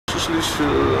Czyli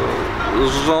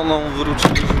z żoną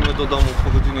wróciliśmy do domu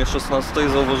po godzinie 16,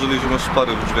 zauważyliśmy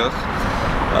szpary w drzwiach,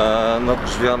 nad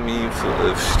drzwiami,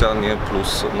 w ścianie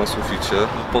plus na suficie.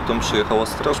 Potem przyjechała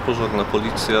straż pożarna,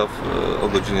 policja. O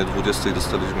godzinie 20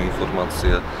 dostaliśmy informację,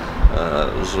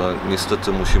 że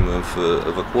niestety musimy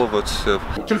ewakuować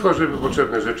się. Tylko żeby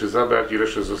potrzebne rzeczy zabrać i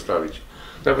resztę zostawić.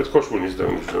 Nawet koszulu nie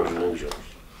zdążyłem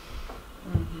wziąć.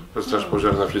 To straż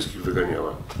pożarna wszystkich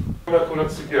wyganiała.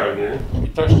 Akurat sypialnie i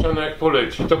ta ściana jak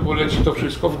poleci, to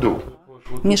wszystko w dół.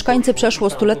 Mieszkańcy przeszło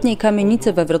stuletniej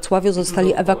kamienicy we Wrocławiu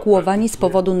zostali ewakuowani z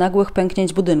powodu nagłych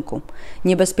pęknięć budynku.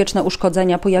 Niebezpieczne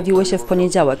uszkodzenia pojawiły się w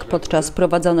poniedziałek podczas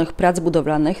prowadzonych prac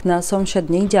budowlanych na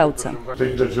sąsiedniej działce. To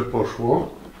widać, że poszło,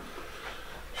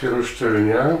 się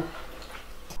rozszczelnia.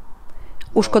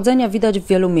 Uszkodzenia widać w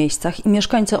wielu miejscach i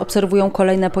mieszkańcy obserwują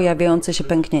kolejne pojawiające się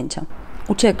pęknięcia.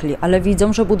 Uciekli, ale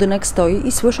widzą, że budynek stoi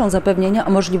i słyszą zapewnienia o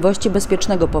możliwości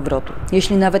bezpiecznego powrotu.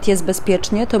 Jeśli nawet jest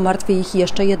bezpiecznie, to martwi ich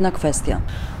jeszcze jedna kwestia.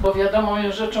 Bo wiadomo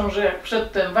jest rzeczą, że jak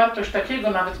przedtem wartość takiego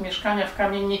nawet mieszkania w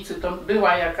kamienicy to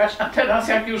była jakaś, a teraz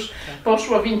jak już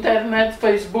poszło w internet,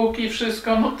 Facebook i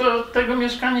wszystko, no to tego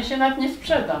mieszkania się nawet nie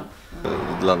sprzeda.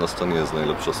 Dla nas to nie jest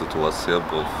najlepsza sytuacja,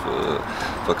 bo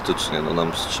faktycznie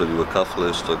nam strzeliły kafle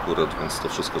jeszcze akurat, więc to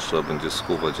wszystko trzeba będzie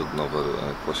skuwać od nowa,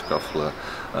 kłaść kafle,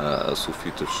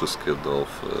 sufity wszystkie do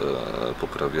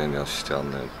poprawienia,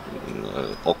 ściany,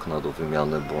 okna do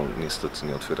wymiany, bo niestety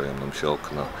nie otwierają nam się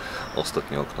okna.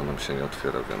 Ostatnie okno nam się nie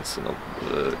otwiera, więc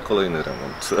kolejny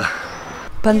remont.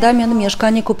 Pan Damian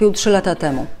mieszkanie kupił 3 lata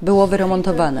temu. Było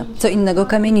wyremontowane. Co innego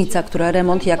kamienica, która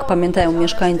remont, jak pamiętają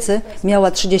mieszkańcy,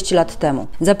 miała 30 lat temu.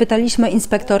 Zapytaliśmy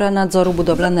inspektora nadzoru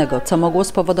budowlanego, co mogło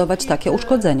spowodować takie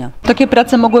uszkodzenia. Takie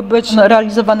prace mogły być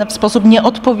realizowane w sposób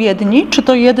nieodpowiedni, czy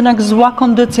to jednak zła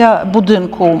kondycja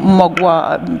budynku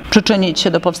mogła przyczynić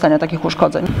się do powstania takich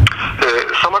uszkodzeń?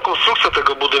 Sama konstrukcja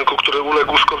tego budynku, który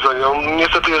uległ uszkodzeniom,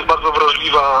 niestety jest bardzo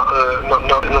wrażliwa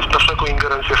na wszelką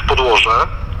ingerencję w podłoże.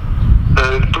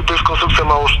 To jest konstrukcja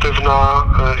mało sztywna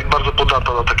i bardzo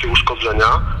podatna na takie uszkodzenia.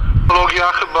 Technologia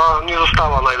chyba nie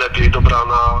została najlepiej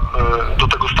dobrana do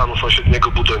tego stanu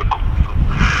sąsiedniego budynku.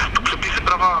 Przepisy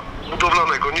prawa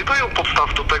budowlanego nie dają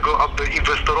podstaw do tego, aby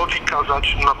inwestorowi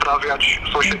kazać naprawiać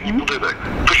sąsiedni budynek.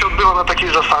 To się odbywa na takiej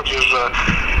zasadzie, że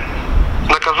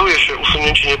nakazuje się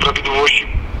usunięcie nieprawidłowości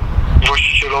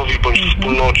właścicielowi bądź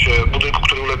wspólnocie budynku,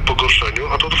 który uległ pogorszeniu,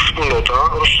 a to wspólnota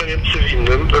roszczeniem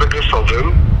cywilnym,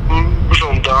 regresowym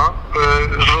żąda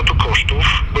zwrotu kosztów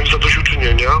bądź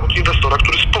zadośćuczynienia od inwestora,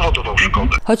 który spowodował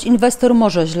szkodę. Choć inwestor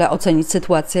może źle ocenić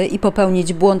sytuację i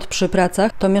popełnić błąd przy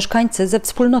pracach, to mieszkańcy ze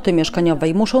wspólnoty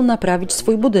mieszkaniowej muszą naprawić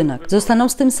swój budynek. Zostaną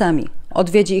z tym sami.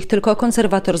 Odwiedzi ich tylko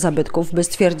konserwator zabytków, by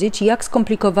stwierdzić, jak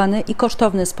skomplikowany i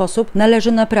kosztowny sposób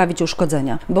należy naprawić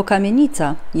uszkodzenia. Bo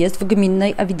kamienica jest w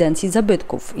gminnej ewidencji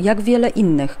zabytków, jak wiele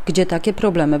innych, gdzie takie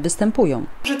problemy występują.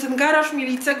 Że ten garaż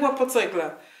mieli cegła po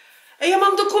cegle. Ja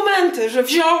mam dokumenty, że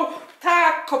wziął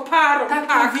koparą,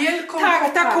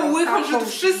 taką łychą, że to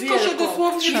wszystko się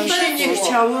dosłownie się nie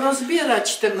chciało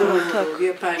rozbierać tego,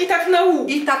 wie pani. I tak na łuk.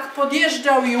 I tak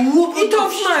podjeżdżał i łuk. I to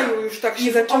w maju już tak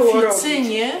się zaczęło robić. W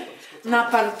oficynie, na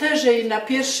parterze i na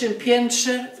pierwszym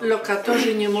piętrze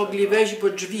lokatorzy nie mogli wejść, bo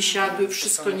drzwi siadły,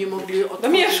 wszystko nie mogli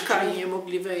otworzyć, nie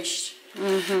mogli wejść.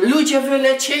 Ludzie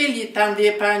wylecieli tam,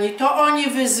 wie pani, to oni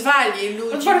wyzwali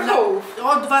ludzi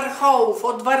od warchołów,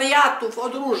 od wariatów,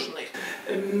 od różnych.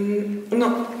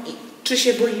 No, czy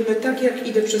się boimy? Tak jak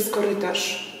idę przez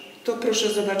korytarz, to proszę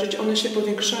zobaczyć, one się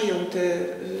powiększają,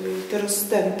 te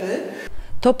rozstępy.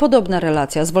 To podobna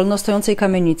relacja z wolnostojącej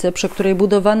kamienicy, przy której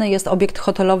budowany jest obiekt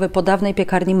hotelowy po dawnej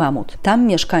piekarni Mamut. Tam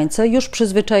mieszkańcy już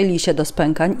przyzwyczaili się do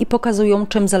spękań i pokazują,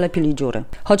 czym zalepili dziury.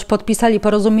 Choć podpisali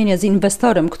porozumienie z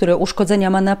inwestorem, który uszkodzenia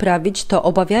ma naprawić, to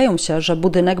obawiają się, że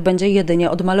budynek będzie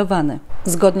jedynie odmalowany.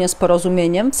 Zgodnie z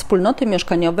porozumieniem wspólnoty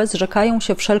mieszkaniowe zrzekają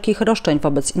się wszelkich roszczeń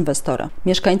wobec inwestora.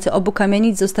 Mieszkańcy obu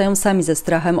kamienic zostają sami ze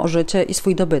strachem o życie i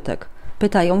swój dobytek.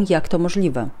 Pytają, jak to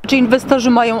możliwe. Czy inwestorzy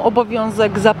mają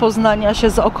obowiązek zapoznania się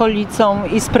z okolicą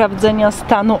i sprawdzenia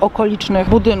stanu okolicznych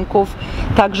budynków,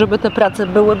 tak żeby te prace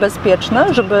były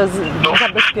bezpieczne, żeby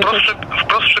zabezpieczyć?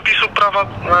 Wprost z przepisów prawa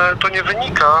to nie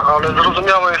wynika, ale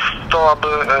zrozumiałe jest to, aby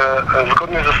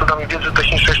zgodnie z zasadami wiedzy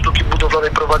technicznej sztuki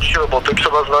budowlanej prowadzić roboty,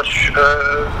 trzeba znać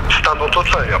stan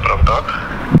otoczenia, prawda?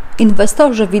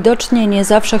 Inwestorzy widocznie nie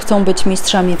zawsze chcą być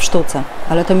mistrzami w sztuce,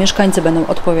 ale to mieszkańcy będą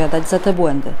odpowiadać za te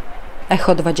błędy.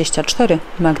 Echo 24,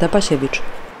 Magda Pasiewicz.